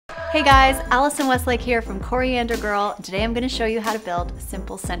Hey guys, Alison Westlake here from Coriander Girl. Today I'm going to show you how to build a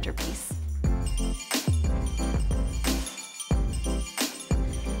simple centerpiece.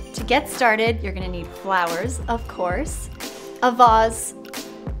 To get started, you're going to need flowers, of course, a vase,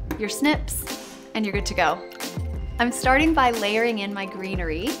 your snips, and you're good to go. I'm starting by layering in my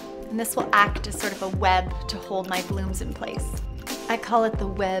greenery, and this will act as sort of a web to hold my blooms in place. I call it the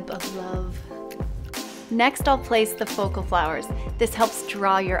web of love. Next, I'll place the focal flowers. This helps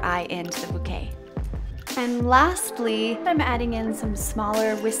draw your eye into the bouquet. And lastly, I'm adding in some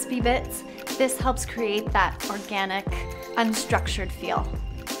smaller wispy bits. This helps create that organic, unstructured feel.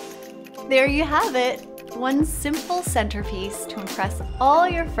 There you have it. One simple centerpiece to impress all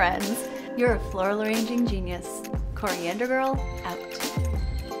your friends. You're a floral arranging genius. Coriander Girl out.